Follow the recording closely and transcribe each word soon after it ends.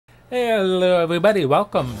Hello everybody,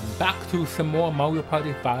 welcome back to some more Mario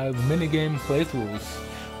Party 5 minigame playthroughs.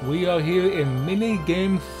 We are here in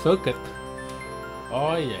Minigame Circuit.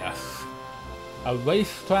 Oh yes. A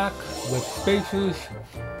racetrack with spaces,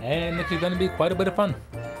 and this is going to be quite a bit of fun.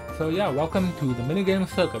 So yeah, welcome to the Minigame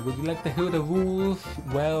Circuit. Would you like to hear the rules?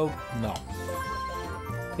 Well, no.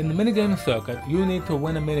 In the Minigame Circuit, you need to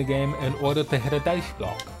win a minigame in order to hit a dice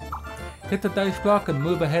block. Hit the dice block and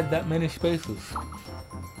move ahead that many spaces.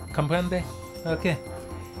 Comprende? Okay.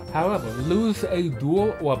 However, lose a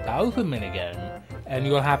Duel or Bowser minigame, and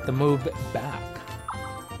you'll have to move back.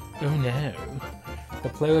 Oh no. The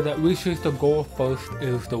player that reaches the goal first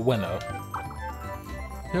is the winner.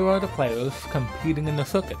 Here are the players competing in the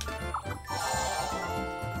circuit.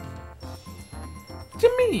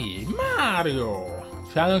 Jimmy! Mario!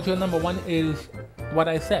 Challenger number 1 is what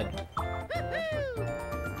I said.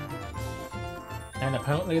 And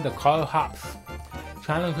apparently the car hops.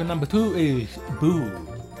 Challenger number 2 is Boo.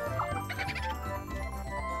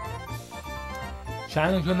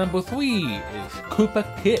 Challenger number 3 is Koopa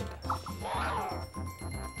Kid.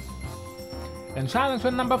 And challenger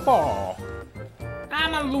number 4,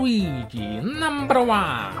 I'm Luigi, number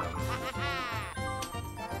 1.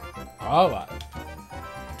 Alright.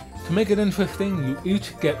 To make it interesting, you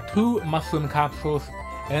each get 2 mushroom capsules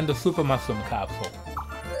and a super mushroom capsule.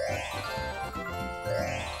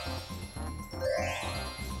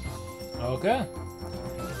 Okay.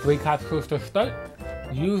 3 capsules to start.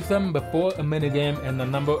 Use them before a minigame and the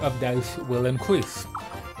number of dice will increase.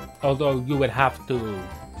 Although you would have to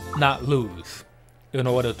not lose in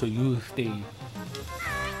order to use the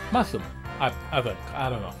mushroom. I think. I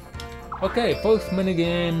don't know. Okay, first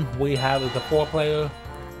minigame we have is a 4-player.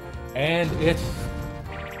 And it's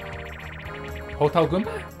Hotel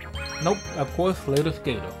Goomba? Nope, of course, Later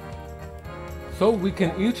Skater. So we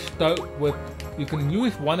can each start with, you can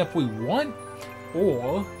use one if we want,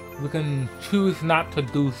 or we can choose not to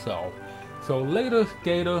do so. So Later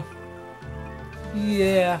Skater,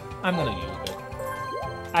 yeah, I'm gonna use it.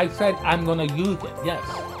 I said I'm gonna use it, yes.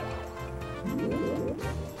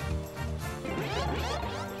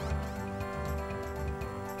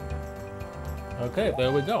 Okay,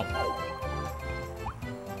 there we go.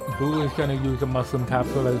 Boo is gonna use a mushroom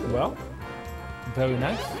capsule as well. Very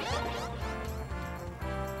nice.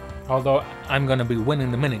 Although I'm gonna be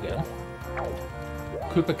winning the minigame.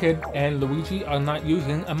 Koopa Kid and Luigi are not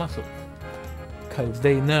using a mushroom, cause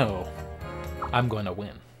they know I'm gonna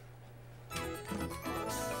win.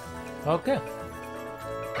 Okay.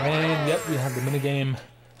 And yep, we have the minigame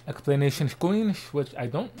explanation screens, which I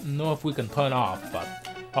don't know if we can turn off, but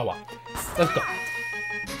oh well. Let's go.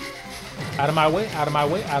 Out of my way, out of my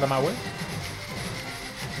way, out of my way.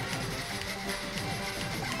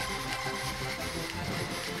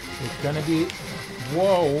 It's gonna be,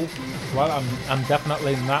 whoa. Well, I'm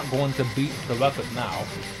definitely not going to beat the record now,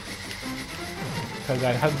 because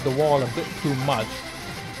I hugged the wall a bit too much.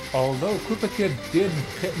 Although Koopa Kid did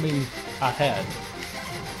hit me ahead.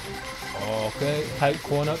 Okay, tight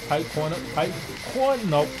corner, tight corner, tight corner.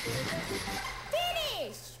 Nope.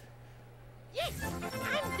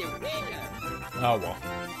 Oh well.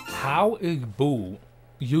 How is Boo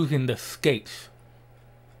using the skates?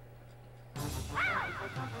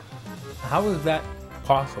 How is that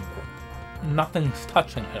possible? Nothing's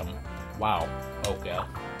touching him. Wow. Okay.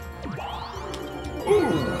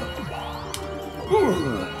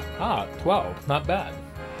 Ah, 12. Not bad.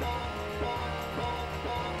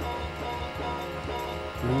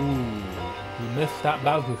 Ooh. You missed that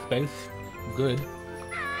Bowser space. Good.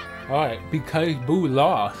 Alright, because Boo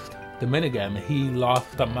lost the minigame, he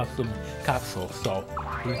lost the mushroom capsule, so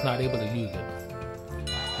he's not able to use it.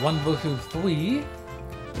 1 versus 3.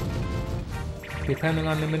 Depending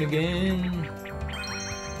on the minigame.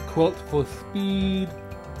 Quote for speed.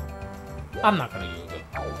 I'm not gonna use it.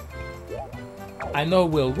 I know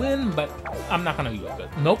we'll win, but I'm not gonna use it.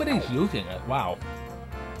 Nobody's using it. Wow.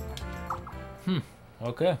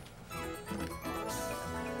 Okay.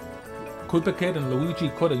 Koopa Kid and Luigi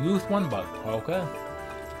could have used one, but okay.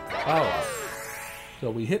 Oh,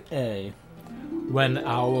 so we hit A when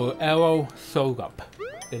our arrow shows up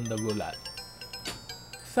in the roulette.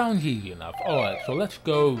 Sounds easy enough. Alright, so let's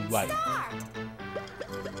go right.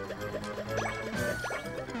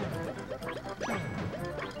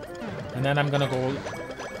 And then I'm gonna go...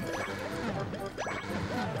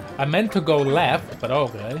 I meant to go left, but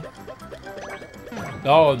okay.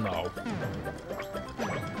 Oh no.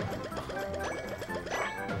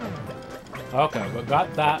 Okay, we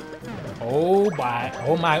got that. Oh my,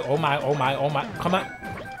 oh my, oh my, oh my, oh my. Come on.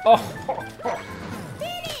 Oh.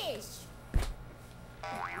 Finish.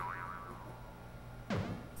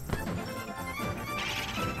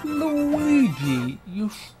 Luigi, you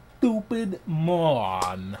stupid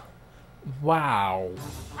moron. Wow.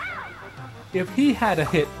 If he had a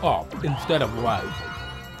hit up instead of right,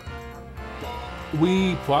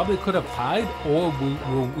 we probably could have tied, or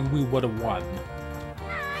we would have won.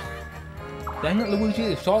 Dang it, Luigi,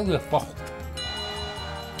 it's all your fault.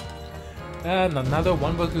 And another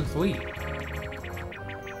 1 versus 3.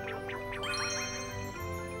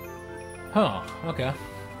 Huh, okay.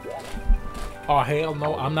 Oh hell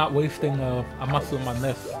no, I'm not wasting a mushroom on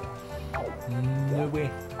this. No way.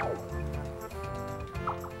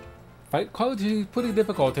 Fight cards is pretty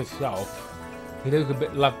difficult itself. It is a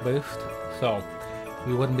bit luck based, so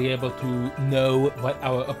we wouldn't be able to know what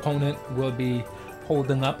our opponent will be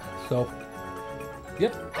holding up, so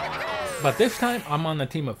yep. But this time I'm on a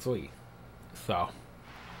team of 3, so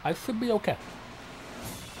I should be okay.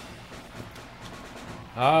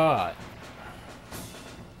 Alright.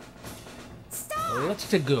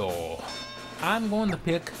 Let's go. I'm going to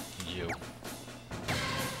pick you.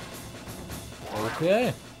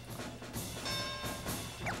 Okay.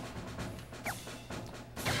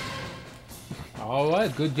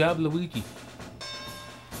 Alright, good job, Luigi.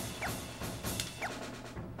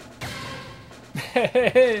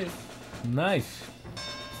 Hey, nice.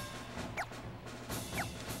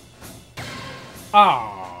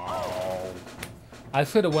 Oh, I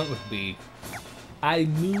should have went with B. I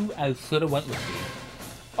knew I should have went with B.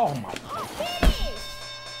 Oh my God.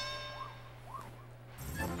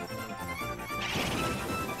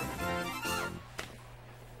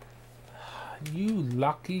 You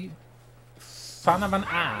lucky son of an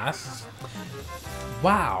ass.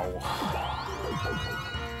 Wow.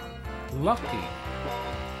 Lucky.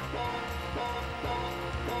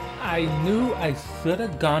 I knew I should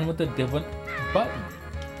have gone with a different button.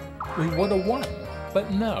 We would have won,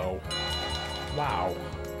 but no. Wow.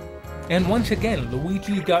 And once again,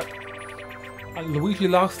 Luigi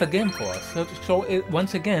lost the game for us. So it,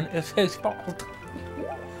 once again, it's his fault.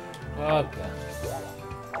 Okay.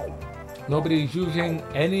 Nobody's using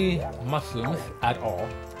any mushrooms at all.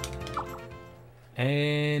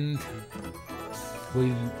 And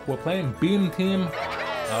we're playing Beam Team.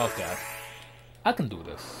 Okay. I can do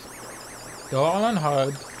this. They're all on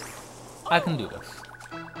hard. I can do this.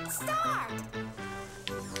 Start.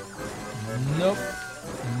 Nope.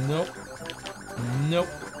 Nope. Nope.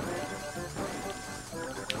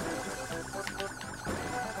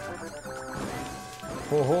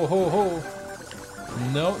 Ho ho ho ho.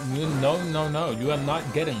 No, no, you are not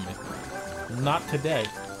getting me. Not today.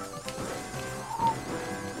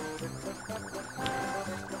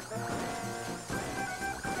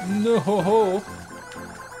 No ho ho.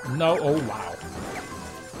 No, oh wow.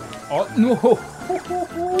 Oh no.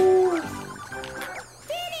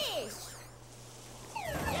 Finish.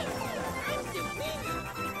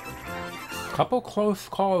 Couple close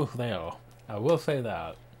calls there. I will say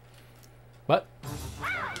that. But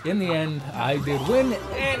in the end, I did win,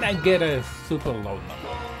 and I get a super low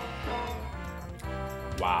number.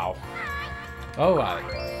 Wow. Alright.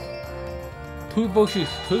 2 versus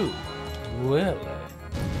 2. Really?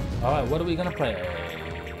 Alright, what are we gonna play?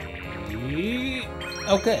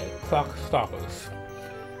 Okay, Clock Stoppers.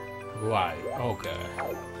 Right, okay.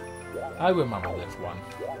 I remember this one.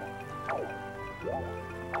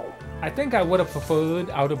 I think I would have preferred,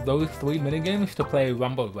 out of those 3 minigames, to play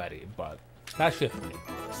Rumble Ready, but that's just me.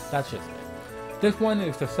 That's just me. This one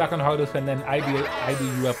is the second hardest, and then ID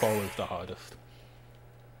UFO is the hardest.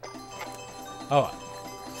 Alright.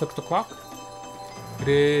 6 o'clock? It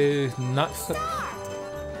is not 6.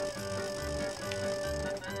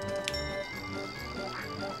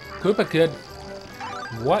 Koopa Kid,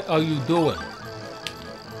 what are you doing?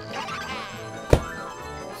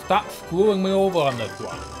 Stop screwing me over on this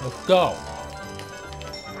one. Let's go.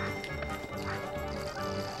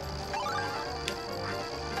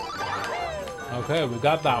 Okay, we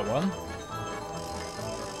got that one.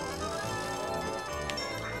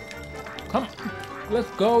 Come,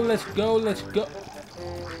 let's go, let's go, let's go.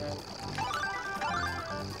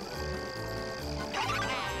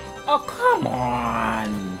 Oh, come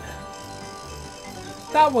on.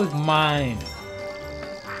 That was mine.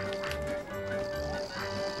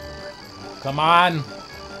 Come on.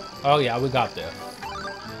 Oh yeah, we got this.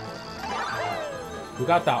 We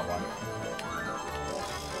got that one.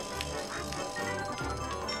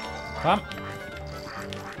 Come.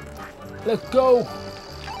 Let's go.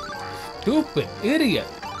 Stupid idiot.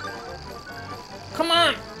 Come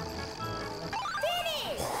on.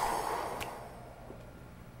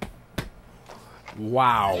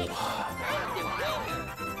 Wow.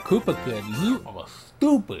 Koopa Kid, you are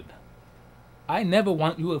stupid. I never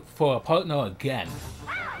want you for a partner again.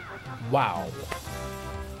 Wow.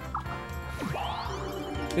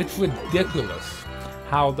 It's ridiculous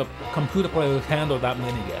how the computer players handle that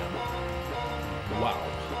minigame. Wow.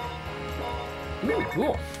 Ooh,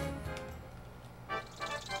 cool.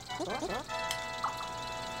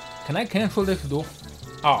 Can I cancel this duel?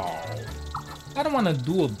 Oh. I don't want to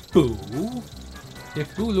duel Boo.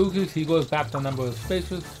 If Boo loses, he goes back to the number of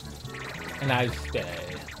spaces, and I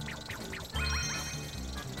stay.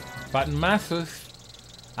 But in Masters,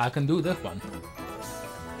 I can do this one.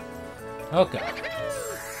 Okay.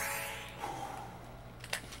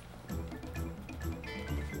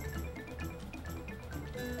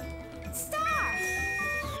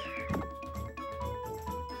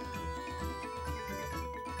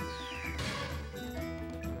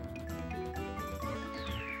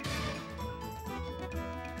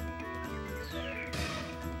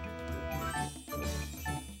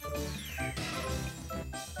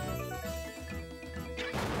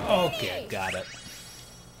 Okay, got it.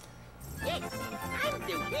 Yes, I'm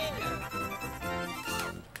the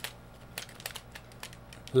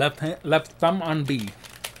winner. Left thumb on B.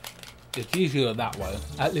 It's easier that way,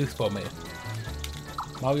 at least for me.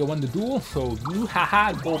 Mario won the duel, so you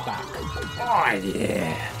haha go back. Oh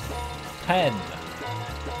yeah. 10.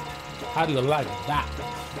 How do you like that?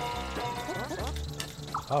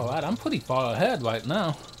 Alright, I'm pretty far ahead right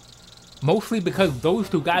now. Mostly because those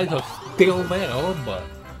two guys are still there, but...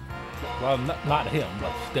 Well, not him,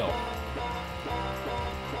 but still.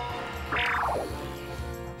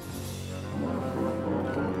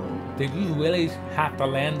 Did you really have to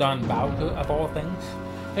land on Bowser, of all things?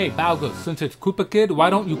 Hey, Bowser, since it's Koopa Kid,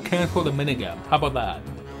 why don't you cancel the minigame? How about that?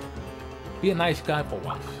 Be a nice guy for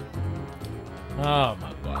once. Oh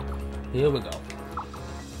my god. Here we go.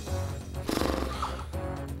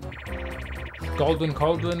 Golden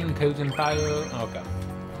Cauldron, Cajun Fire, okay.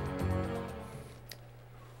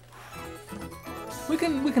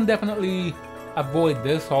 We can definitely avoid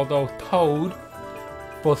this, although Toad,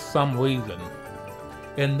 for some reason,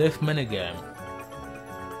 in this minigame,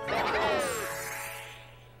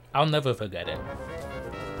 I'll never forget it.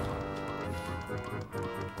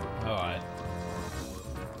 Alright.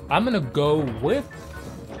 I'm gonna go with...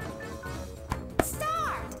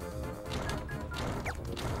 Start!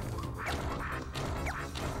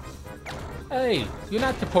 Hey, you're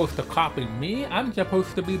not supposed to copy me. I'm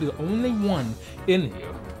supposed to be the only one in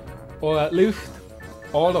here. Or at least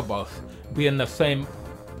all of us be in the same...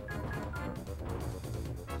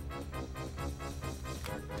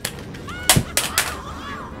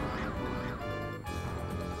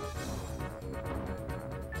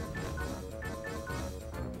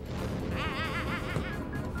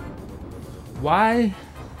 Why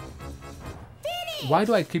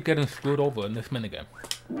do I keep getting screwed over in this minigame?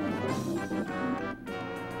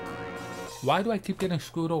 Why do I keep getting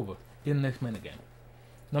screwed over in this minigame?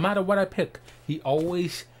 No matter what I pick, he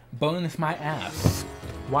always burns my ass.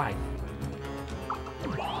 Why?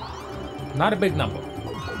 Not a big number.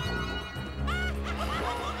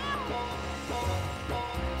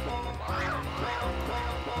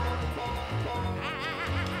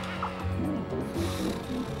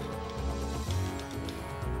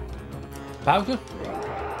 Bowser?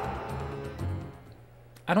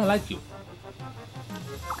 I don't like you.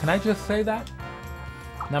 Can I just say that?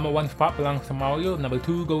 Number 1 spot belongs to Mario, number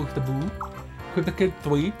 2 goes to Boo, Koopa Kid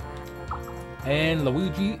 3, and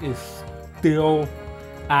Luigi is still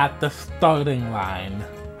at the starting line.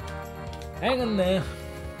 Hang in there.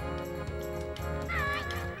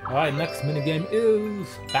 Alright, next minigame is...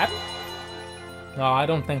 Battle? No, I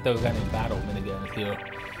don't think there's any battle minigames here.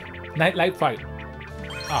 Nightlight Fight.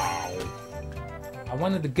 Oh. I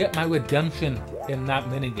wanted to get my redemption in that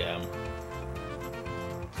minigame.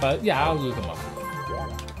 But yeah, I'll use them up.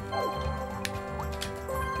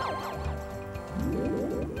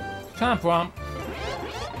 Chomp Romp.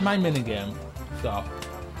 My minigame. So.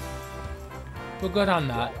 We're good on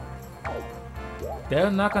that. They're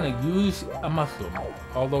not gonna use a mushroom.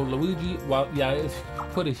 Although Luigi, well, yeah, it's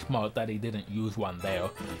pretty smart that he didn't use one there.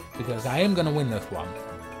 Because I am gonna win this one.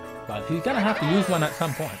 But he's gonna have to use one at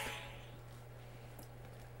some point.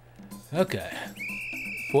 Okay.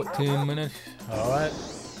 14 minutes. Alright.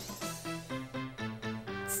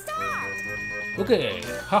 Start! Okay.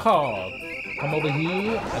 Haha. Come over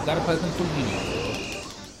here. I got a present for you.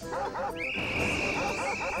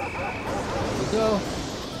 There we go.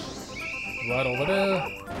 Right over there.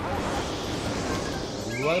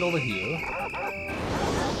 Right over here.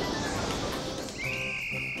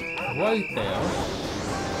 Right there.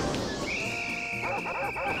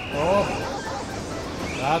 Oh.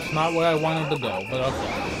 That's not where I wanted to go, but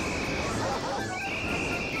okay.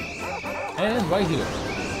 And right here.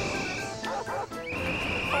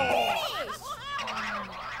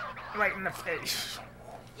 right in the face.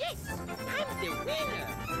 Yes, I'm the winner.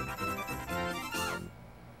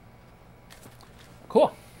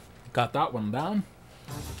 Cool. Got that one down.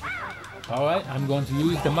 Alright, I'm going to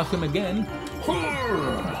use the mushroom again.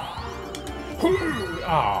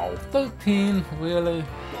 Oh, 13, really?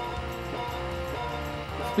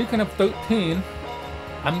 Speaking of 13,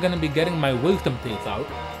 I'm going to be getting my wisdom teeth out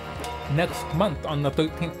next month on the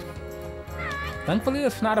 13th. Thankfully,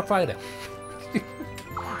 it's not a Friday.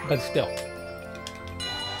 But still.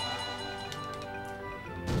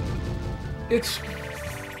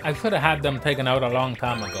 I should have had them taken out a long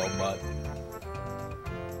time ago, but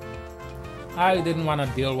I didn't want to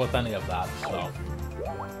deal with any of that, so.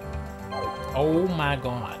 Oh my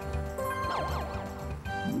god.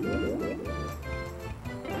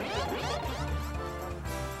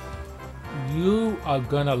 You are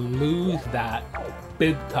gonna lose that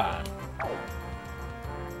big time.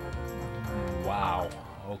 Wow,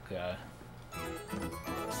 okay.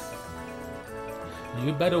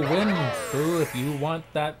 You better win, too, if you want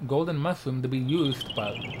that golden mushroom to be used,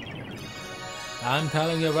 but I'm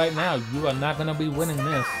telling you right now, you are not gonna be winning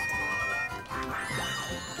this.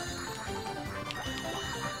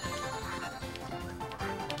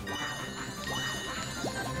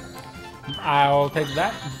 I'll take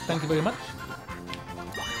that. Thank you very much.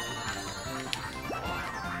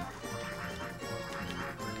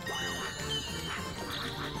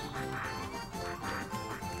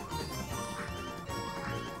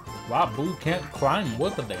 Wow, Boo can't climb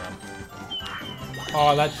with the dam.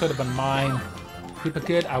 Oh, that should have been mine. Super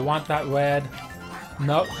Kid, I want that red.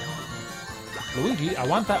 Nope. Luigi, I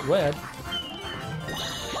want that red.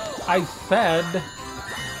 I said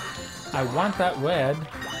I want that red.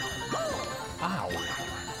 Ow.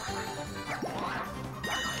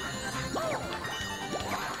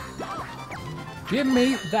 Give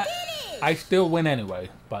me that. I still win anyway,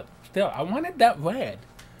 but still, I wanted that red.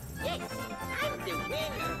 Yes, I'm the winner.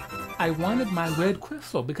 I wanted my red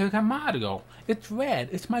crystal because I'm Mario. It's red.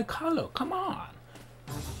 It's my color. Come on.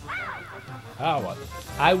 Oh, well.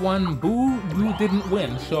 I won. Boo, you didn't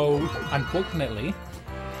win. So, unfortunately,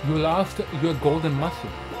 you lost your golden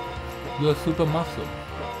mushroom. Your super mushroom.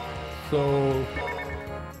 So,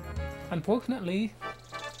 unfortunately,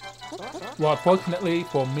 well, fortunately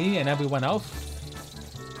for me and everyone else,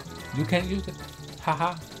 you can't use it.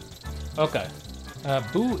 Haha. Okay.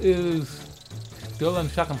 Boo is still in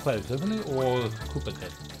second place, isn't he? Or Koopa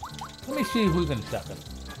Kid? Let me see who's in second.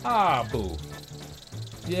 Ah, Boo.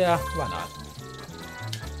 Yeah, why not?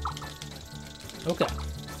 Okay.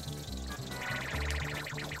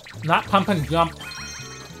 Not pump and jump.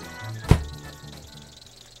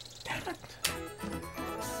 Damn it.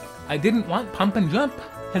 I didn't want pump and jump.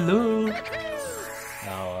 Hello.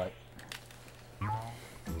 Alright.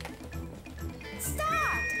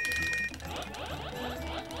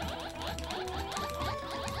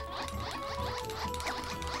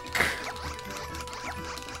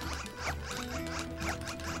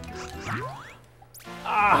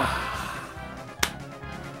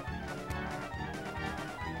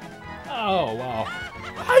 Oh, wow.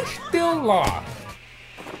 I still lost.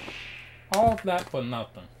 All of that for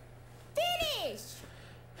nothing. Finish!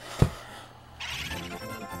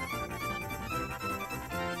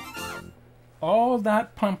 All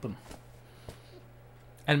that pumping.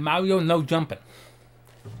 And Mario no jumping.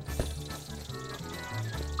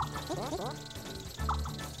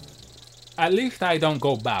 At least I don't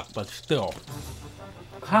go back, but still.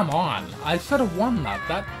 Come on. I should have won that.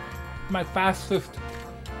 That's my fastest.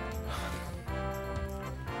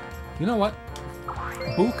 You know what?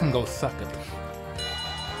 Boo can go suck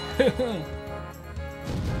it.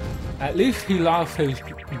 At least he lost his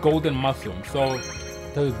golden mushroom, so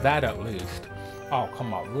there's that at least. Oh,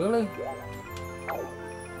 come on, really?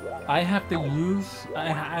 I have to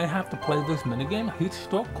play this minigame? Heat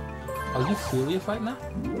stroke? Are you serious right now?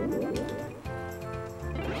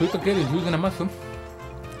 Super Kid is using a mushroom.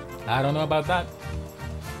 I don't know about that.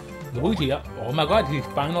 Luigi, oh my god, he's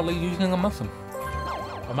finally using a mushroom.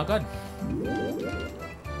 Oh my god.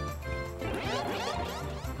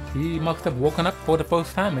 He must have woken up for the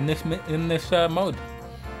first time in this mode.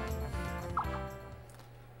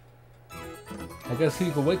 I guess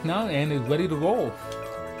he's awake now and is ready to roll.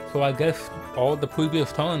 So I guess all the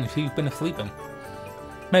previous turns he's been sleeping.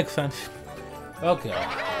 Makes sense. Okay.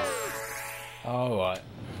 Alright.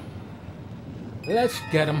 Let's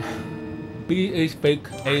get him. B is fake,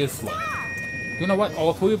 A is slow. You know what?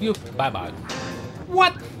 All three of you, bye-bye.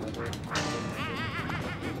 What?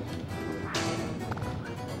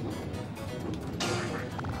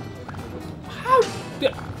 How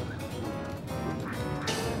did...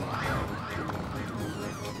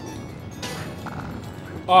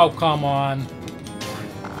 Oh, come on.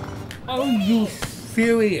 Are you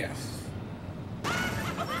serious?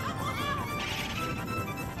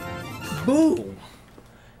 Boo!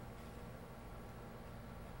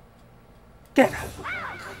 Get out!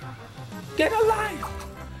 Get alive!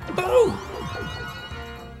 Boo!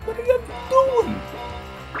 What are you doing?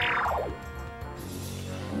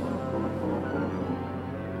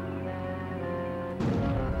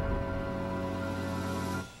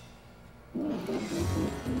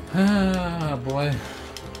 Ah, boy.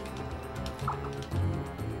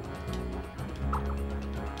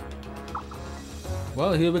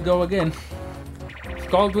 Well, here we go again.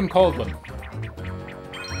 Cauldron.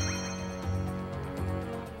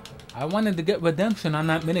 I wanted to get redemption on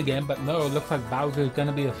that minigame, but no, it looks like Bowser is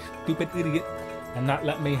gonna be a stupid idiot and not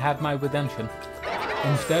let me have my redemption.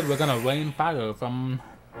 Instead, we're gonna rain fire from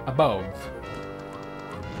above.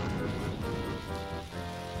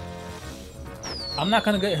 I'm not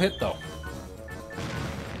gonna get hit though.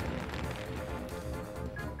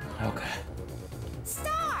 Okay.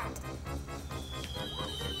 Start.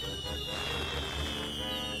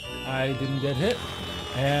 I didn't get hit,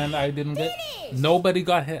 and I didn't get. Finish. Nobody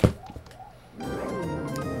got hit.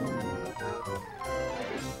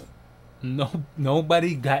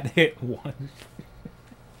 Nobody got hit once.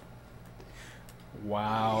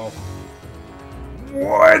 Wow.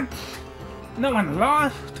 What? No one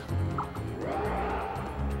lost?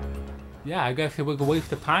 Yeah, I guess it was a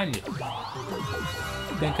waste of time.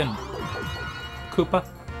 Thinking, Koopa.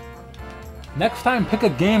 Next time, pick a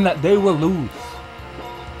game that they will lose.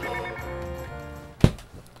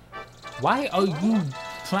 Why are you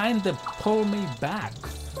trying to pull me back?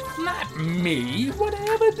 Not me. What did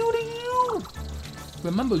I ever do to you?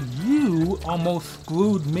 Remember, you almost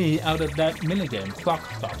screwed me out of that minigame, Clock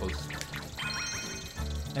Stoppers.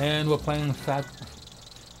 And we're playing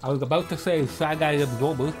I was about to say Saga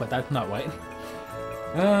Absorbers, but that's not right.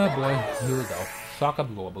 Oh boy, here we go. Shock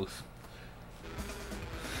Absorbers.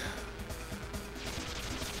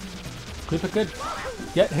 Keep it good.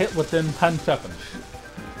 Get hit within 10 seconds.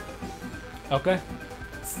 Okay?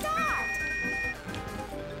 Start.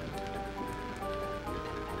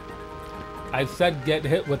 I said get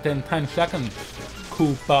hit within 10 seconds,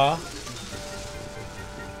 Koopa.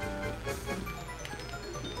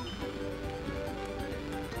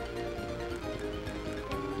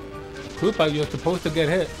 Koopa, you're supposed to get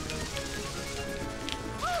hit.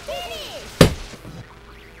 Finish.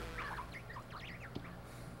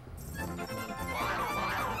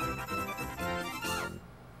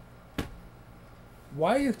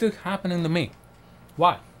 Why is this happening to me?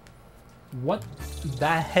 Why? What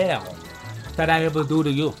the hell did I ever do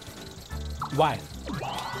to you? Why?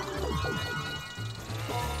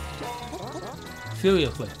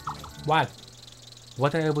 Seriously, why?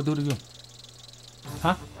 What did I ever do to you?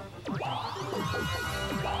 Huh?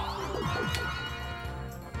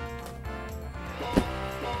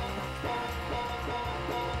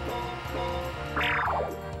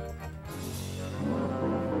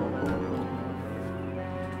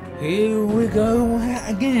 Here we go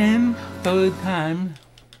again, third time.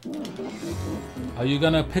 Are you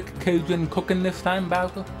gonna pick Cajun cooking this time,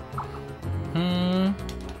 Bowser?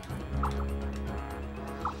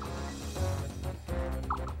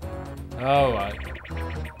 Alright.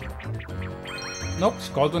 Nope,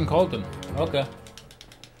 Cauldron. Okay.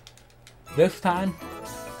 This time,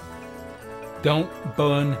 don't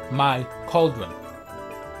burn my cauldron.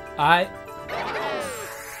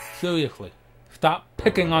 Seriously, stop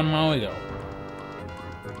picking on Mario.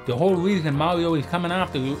 The whole reason Mario is coming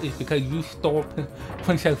after you is because you stole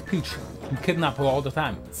Princess Peach and kidnap her all the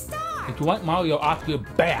time. Start. If you want Mario off your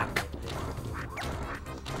back,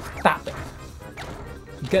 stop it.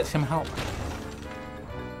 Get some help.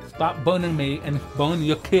 Stop burning me and burn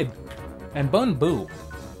your kid. And burn Boo.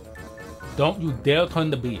 Don't you dare turn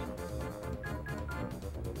the B.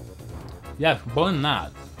 Yes, burn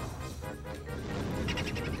that.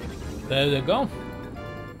 There you go.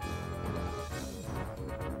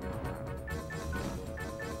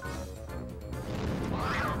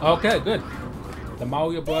 Okay, good. The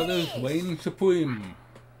Mario Brothers reign supreme.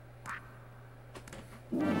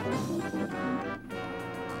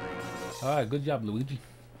 Alright, good job, Luigi.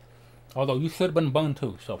 Although you should have been burned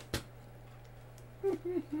too, so.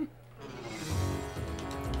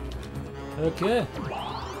 Okay.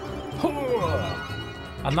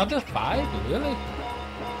 Another 5? Really?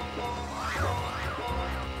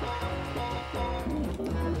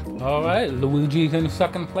 Alright, Luigi's in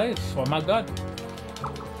second place. Oh my god.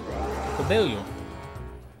 So there you.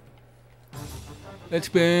 It's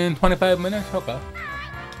been 25 minutes? Okay.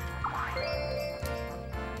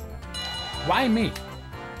 Why me?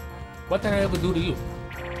 What did I ever do to you?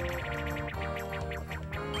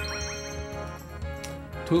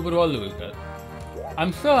 Prove it or lose it.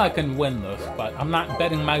 I'm sure I can win this, but I'm not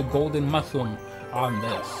betting my golden mushroom on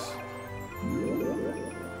this.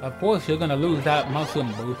 Of course you're gonna lose that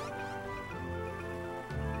mushroom boost.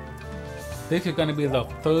 This is gonna be the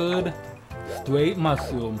third straight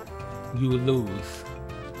mushroom you lose.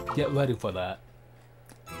 Get ready for that.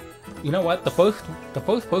 You know what? The first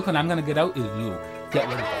person I'm gonna get out is you. Get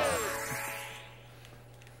ready for that.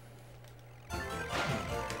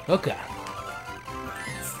 Okay.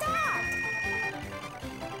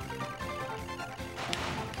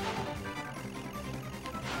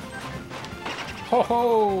 Ho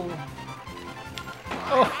ho!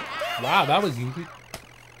 Oh, wow, that was easy.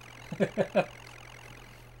 Yes,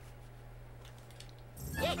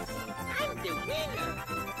 I'm the winner.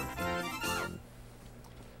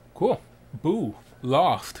 Cool. Boo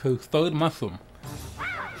lost his third mushroom.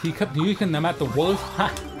 He kept using them at the worst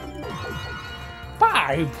time.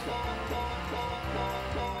 5?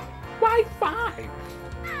 Why 5?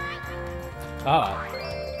 Ah.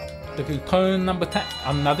 If you turn number 10,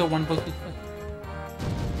 another one was this.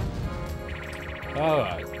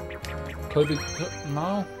 Alright. Could it,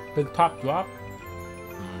 no? Big top drop?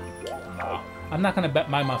 No. I'm not gonna bet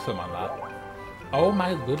my mushroom on that. Oh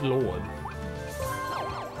my good lord.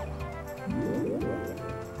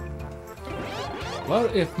 Well,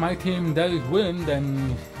 if my team does win,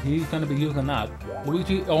 then he's gonna be using that.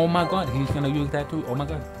 Luigi, oh my god, he's gonna use that too. Oh my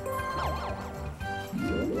god.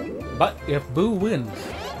 But if Boo wins,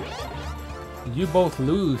 you both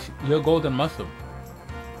lose your golden mushroom.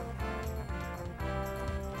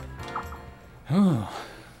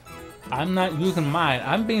 I'm not using mine.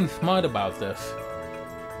 I'm being smart about this.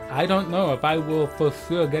 I don't know if I will for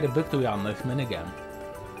sure get a victory on this minigame.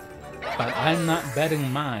 But I'm not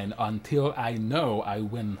betting mine until I know I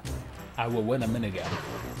will win a minigame.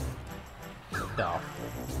 So,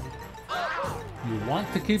 you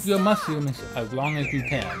want to keep your mushrooms as long as you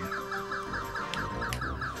can.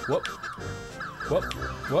 Whoop. Whoop.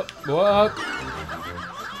 Whoop. Whoop.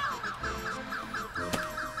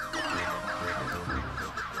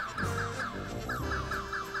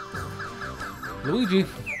 Luigi,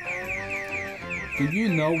 do you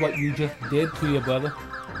know what you just did to your brother?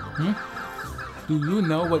 Hmm? Do you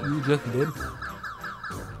know what you just did?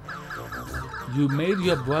 You made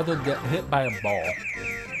your brother get hit by a ball.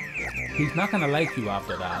 He's not gonna like you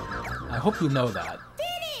after that. I hope you know that.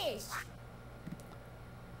 Finish!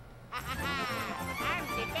 I'm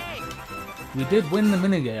the best. We did win the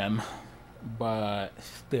minigame, but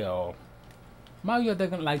still, Mario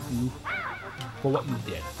doesn't like you for what you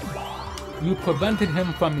did. You prevented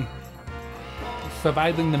him from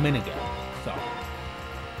surviving the minigame, so.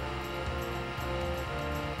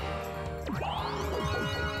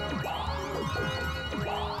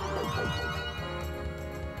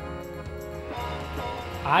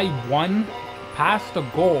 I won past the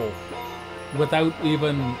goal without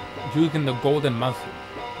even using the golden mushroom.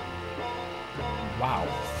 Wow.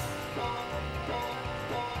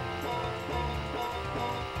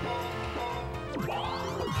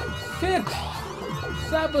 Six,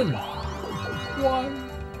 7, 1,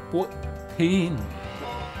 14.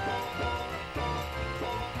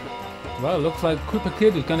 Well, looks like Koopa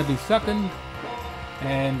Kid is gonna be second,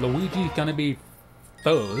 and Luigi is gonna be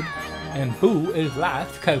third, and Boo is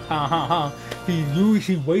last, cause he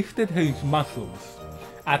wasted his muscles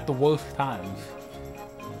at the worst times.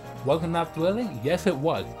 Wasn't that thrilling? Yes, it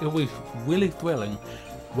was. It was really thrilling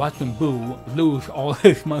watching Boo lose all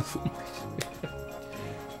his muscles.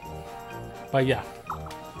 But yeah,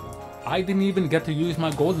 I didn't even get to use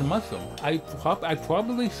my golden mushroom. I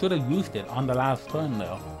probably should have used it on the last turn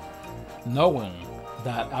though, knowing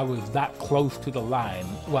that I was that close to the line.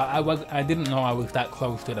 Well, I didn't know I was that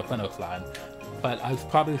close to the finish line, but I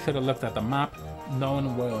probably should have looked at the map,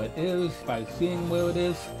 known where it is by seeing where it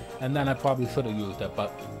is, and then I probably should have used it.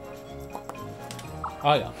 But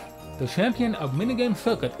oh yeah, the champion of Minigame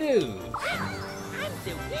Circuit is. I'm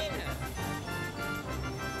the winner.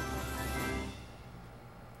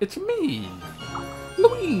 It's me,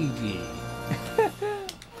 Luigi.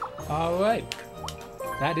 Alright,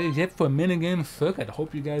 that is it for Minigame Circuit.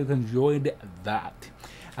 Hope you guys enjoyed that.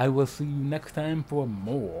 I will see you next time for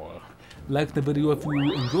more. Like the video if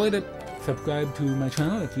you enjoyed it, subscribe to my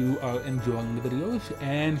channel if you are enjoying the videos,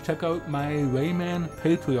 and check out my Rayman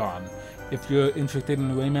Patreon if you're interested in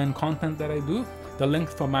the Rayman content that I do. The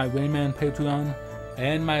links for my Rayman Patreon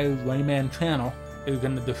and my Rayman channel is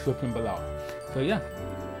in the description below. So yeah.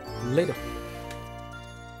 Later.